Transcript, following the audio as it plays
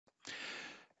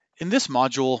In this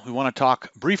module, we want to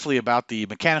talk briefly about the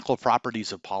mechanical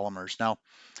properties of polymers. Now,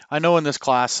 I know in this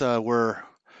class we're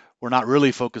not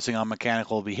really focusing on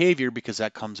mechanical behavior because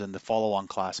that comes in the follow-on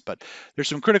class, but there's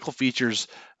some critical features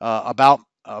about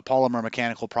polymer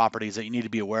mechanical properties that you need to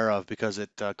be aware of because it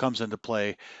comes into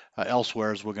play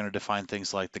elsewhere as we're going to define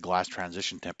things like the glass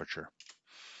transition temperature.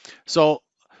 So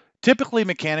typically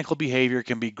mechanical behavior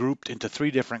can be grouped into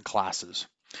three different classes.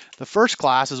 The first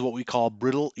class is what we call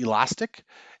brittle elastic,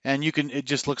 and it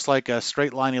just looks like a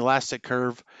straight line elastic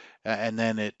curve, and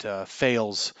then it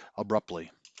fails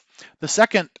abruptly. The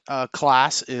second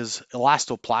class is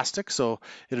elastoplastic, so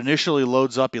it initially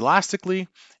loads up elastically,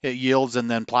 it yields and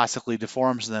then plastically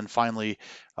deforms, and then finally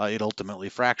it ultimately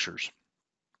fractures.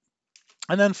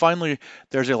 And then finally,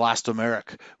 there's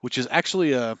elastomeric, which is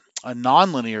actually a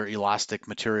nonlinear elastic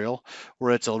material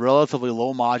where it's a relatively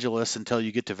low modulus until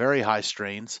you get to very high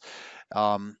strains,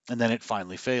 and then it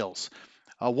finally fails.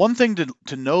 One thing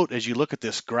to note as you look at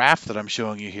this graph that I'm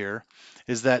showing you here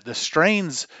is that the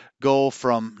strains go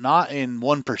from not in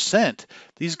 1%,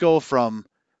 these go from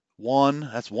 1,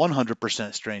 that's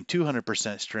 100% strain,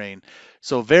 200% strain.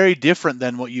 So very different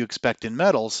than what you expect in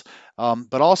metals,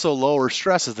 but also lower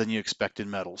stresses than you expect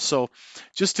in metals. So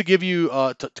just to give you,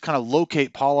 to kind of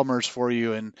locate polymers for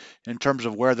you in terms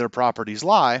of where their properties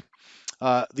lie,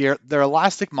 their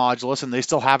elastic modulus, and they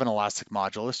still have an elastic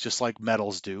modulus, just like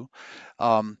metals do.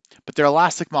 But their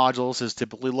elastic modulus is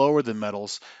typically lower than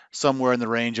metals, somewhere in the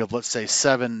range of, let's say,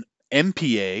 7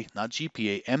 MPa, not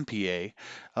GPa, MPa,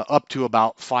 up to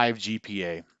about 5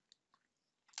 GPa.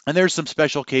 And there's some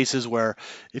special cases where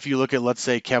if you look at, let's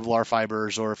say, Kevlar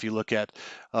fibers, or if you look at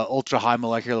ultra high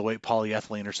molecular weight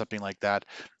polyethylene or something like that,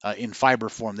 in fiber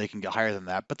form, they can get higher than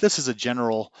that. But this is a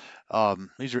general,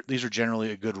 these are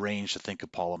generally a good range to think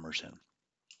of polymers in.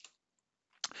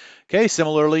 Okay,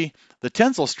 similarly, the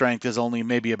tensile strength is only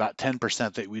maybe about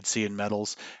 10% that we'd see in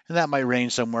metals, and that might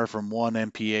range somewhere from 1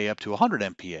 MPa up to 100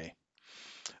 MPa.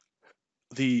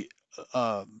 The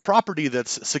property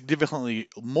that's significantly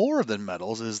more than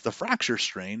metals is the fracture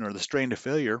strain, or the strain to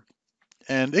failure,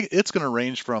 and it's going to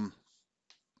range from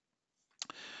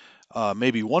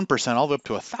maybe 1% all the way up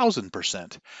to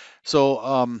 1,000%.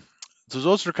 So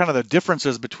those are kind of the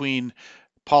differences between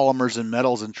polymers and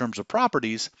metals in terms of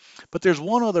properties. But there's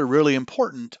one other really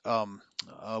important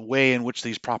way in which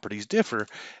these properties differ,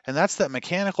 and that's that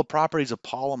mechanical properties of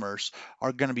polymers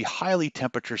are going to be highly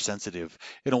temperature sensitive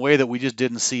in a way that we just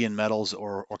didn't see in metals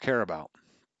or care about.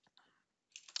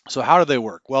 So how do they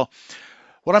work? Well,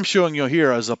 what I'm showing you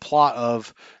here is a plot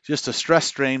of just a stress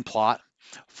strain plot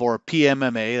for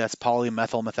PMMA, that's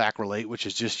polymethyl methacrylate, which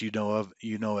is just you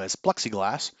know as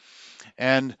plexiglass.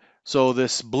 And so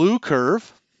this blue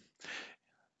curve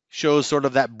shows sort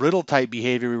of that brittle type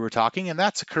behavior we were talking, and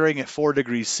that's occurring at 4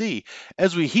 degrees C.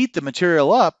 As we heat the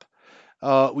material up,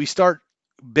 we start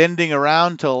bending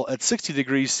around till at 60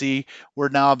 degrees C, we're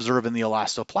now observing the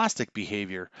elastoplastic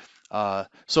behavior.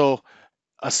 So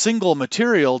a single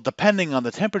material, depending on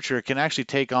the temperature, can actually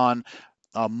take on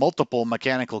multiple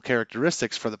mechanical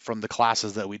characteristics from the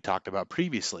classes that we talked about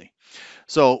previously.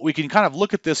 So we can kind of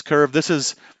look at this curve. This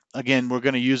is, again, we're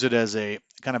going to use it as a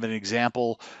kind of an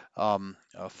example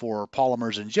for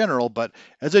polymers in general, but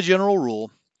as a general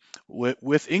rule,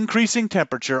 with increasing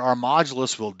temperature, our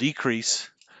modulus will decrease,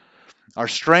 our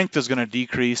strength is going to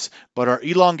decrease, but our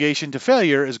elongation to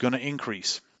failure is going to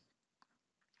increase.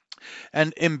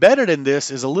 And embedded in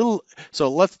this is a little, so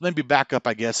let's maybe back up,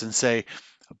 I guess, and say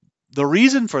the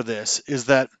reason for this is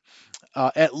that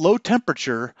at low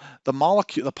temperature, the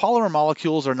polymer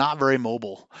molecules are not very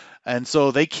mobile, and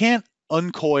so they can't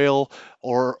uncoil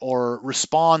or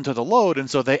respond to the load, and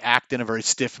so they act in a very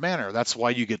stiff manner. That's why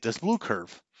you get this blue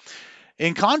curve.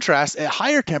 In contrast, at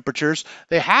higher temperatures,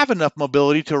 they have enough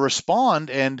mobility to respond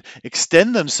and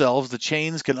extend themselves. The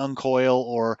chains can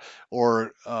uncoil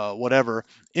or whatever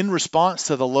in response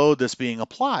to the load that's being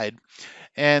applied,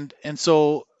 and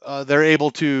so they're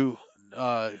able to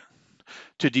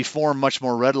deform much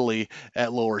more readily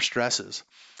at lower stresses.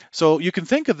 So you can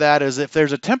think of that as if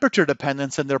there's a temperature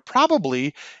dependence, and there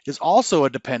probably is also a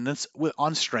dependence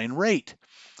on strain rate.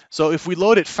 So if we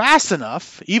load it fast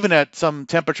enough, even at some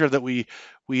temperature that we'd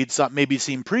maybe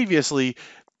seen previously,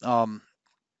 gave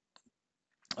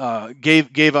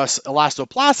us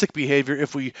elastoplastic behavior.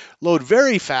 If we load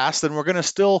very fast, then we're going to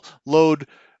still load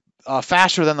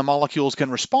faster than the molecules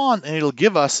can respond, and it'll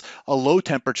give us a low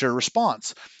temperature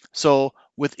response. So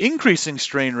with increasing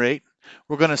strain rate,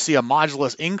 we're going to see a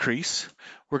modulus increase,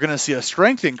 we're going to see a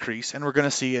strength increase, and we're going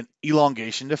to see an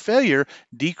elongation to failure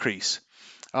decrease.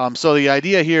 So the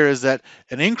idea here is that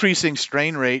an increasing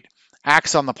strain rate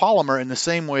acts on the polymer in the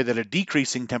same way that a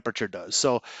decreasing temperature does.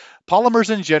 So polymers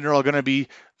in general are going to be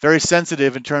very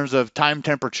sensitive in terms of time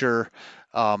temperature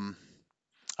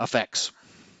effects.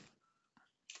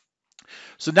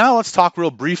 So now let's talk real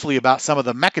briefly about some of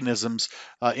the mechanisms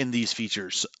in these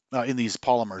features, in these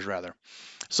polymers rather.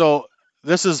 So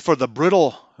this is for the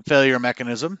brittle failure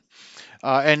mechanism,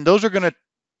 and those are going to,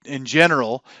 in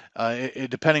general,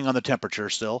 depending on the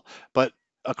temperature still, but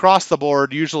across the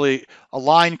board, usually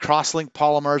aligned cross-linked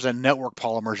polymers and network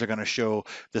polymers are going to show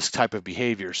this type of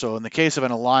behavior. So in the case of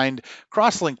an aligned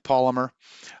cross-linked polymer,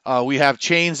 we have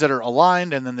chains that are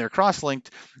aligned and then they're cross-linked,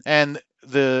 and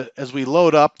as we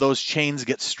load up, those chains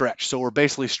get stretched. So we're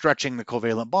basically stretching the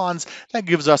covalent bonds. That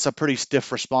gives us a pretty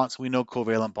stiff response. We know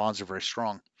covalent bonds are very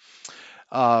strong.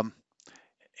 And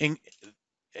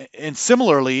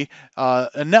similarly,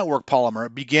 a network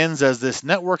polymer begins as this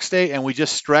network state, and we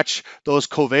just stretch those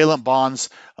covalent bonds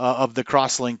of the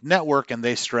cross-linked network, and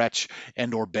they stretch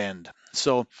and or bend.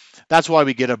 So that's why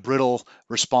we get a brittle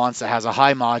response that has a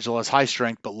high modulus, high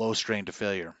strength, but low strain to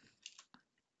failure.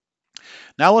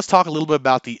 Now let's talk a little bit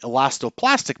about the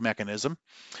elastoplastic mechanism.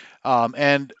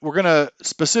 And we're going to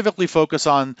specifically focus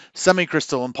on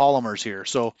semicrystalline polymers here.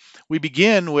 So we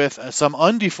begin with some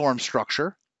undeformed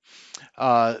structure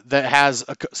that has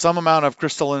some amount of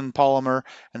crystalline polymer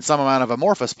and some amount of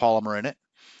amorphous polymer in it.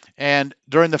 And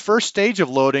during the first stage of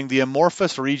loading, the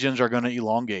amorphous regions are going to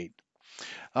elongate.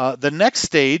 The next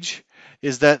stage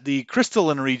is that the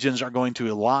crystalline regions are going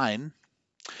to align,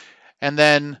 and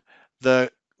then the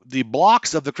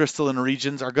blocks of the crystalline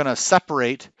regions are going to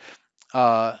separate,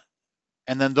 and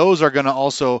then those are going to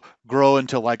also grow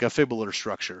into like a fibular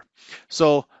structure.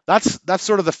 So that's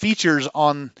sort of the features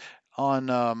on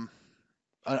what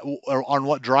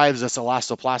drives this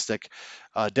elastoplastic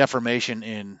deformation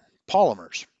in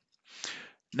polymers.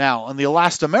 Now, in the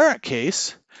elastomeric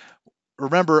case,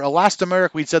 remember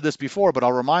elastomeric, we said this before, but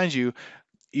I'll remind you,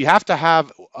 you have to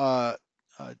have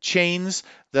chains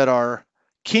that are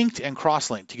kinked and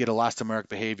cross-linked to get elastomeric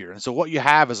behavior. And so what you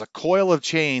have is a coil of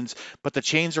chains, but the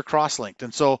chains are cross-linked.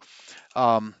 And so,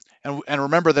 and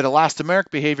remember that elastomeric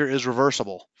behavior is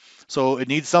reversible. So it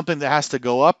needs something that has to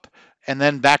go up and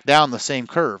then back down the same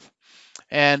curve.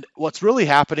 And what's really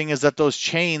happening is that those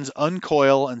chains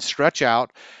uncoil and stretch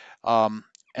out. And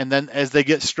then as they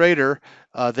get straighter,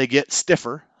 they get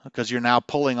stiffer because you're now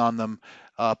pulling on them,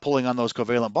 pulling on those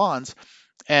covalent bonds.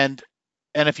 And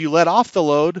if you let off the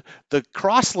load, the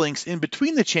cross links in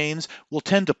between the chains will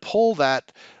tend to pull that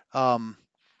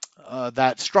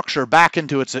that structure back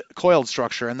into its coiled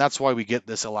structure, and that's why we get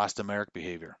this elastomeric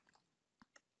behavior.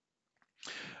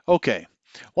 Okay,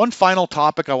 one final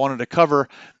topic I wanted to cover.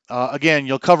 Again,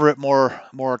 you'll cover it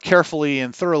more carefully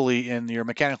and thoroughly in your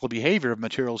mechanical behavior of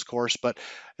materials course, but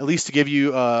at least to give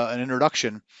you an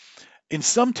introduction. In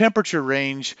some temperature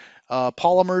range,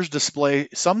 polymers display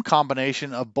some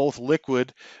combination of both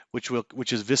liquid,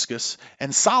 which is viscous,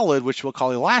 and solid, which we'll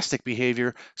call elastic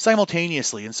behavior,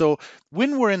 simultaneously. And so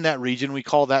when we're in that region, we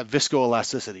call that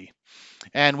viscoelasticity.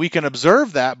 And we can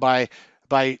observe that by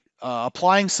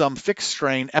applying some fixed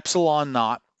strain epsilon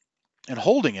naught and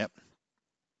holding it.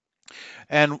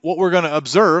 And what we're going to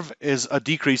observe is a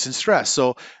decrease in stress.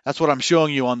 So that's what I'm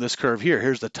showing you on this curve here.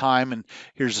 Here's the time and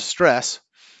here's the stress.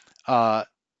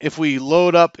 If we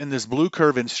load up in this blue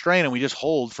curve in strain and we just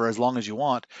hold for as long as you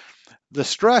want, the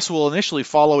stress will initially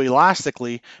follow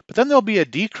elastically, but then there'll be a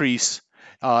decrease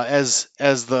as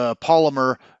the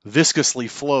polymer viscously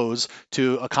flows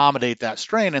to accommodate that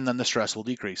strain, and then the stress will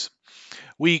decrease.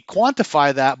 We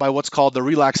quantify that by what's called the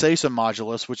relaxation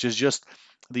modulus, which is just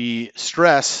the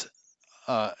stress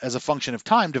as a function of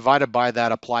time divided by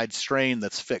that applied strain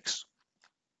that's fixed.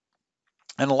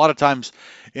 And a lot of times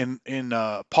in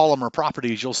polymer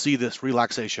properties, you'll see this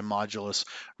relaxation modulus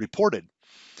reported.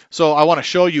 So I want to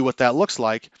show you what that looks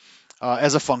like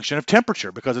as a function of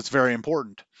temperature, because it's very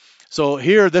important. So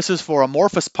here, this is for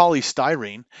amorphous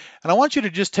polystyrene, and I want you to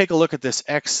just take a look at this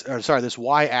this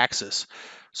y-axis.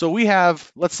 So we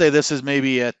have, let's say this is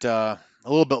maybe at a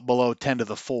little bit below 10 to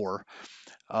the 4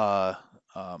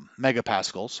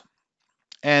 megapascals,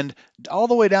 and all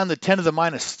the way down to 10 to the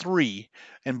minus 3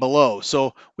 and below.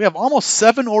 So we have almost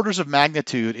 7 orders of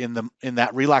magnitude in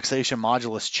that relaxation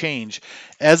modulus change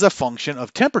as a function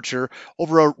of temperature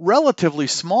over a relatively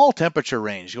small temperature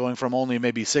range, going from only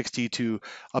maybe 60 to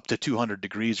up to 200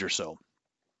 degrees or so.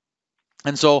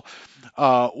 And so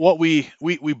what we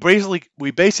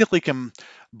basically can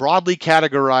broadly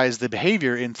categorize the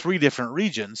behavior in 3 different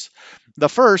regions. The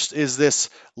first is this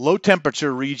low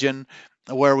temperature region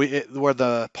where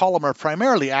the polymer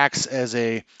primarily acts as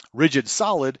a rigid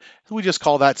solid, we just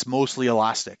call that's mostly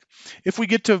elastic. If we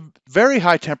get to very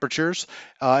high temperatures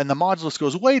and the modulus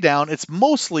goes way down, it's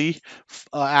mostly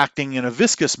acting in a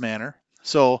viscous manner.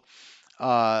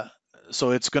 Uh,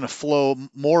 so it's going to flow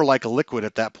more like a liquid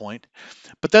at that point.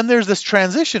 But then there's this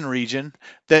transition region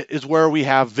that is where we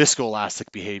have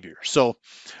viscoelastic behavior. So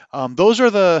those are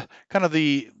the kind of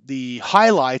the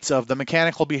highlights of the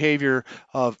mechanical behavior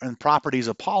of and properties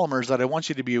of polymers that I want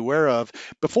you to be aware of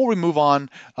before we move on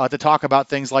to talk about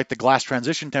things like the glass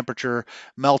transition temperature,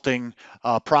 melting,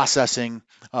 processing,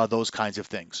 those kinds of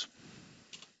things.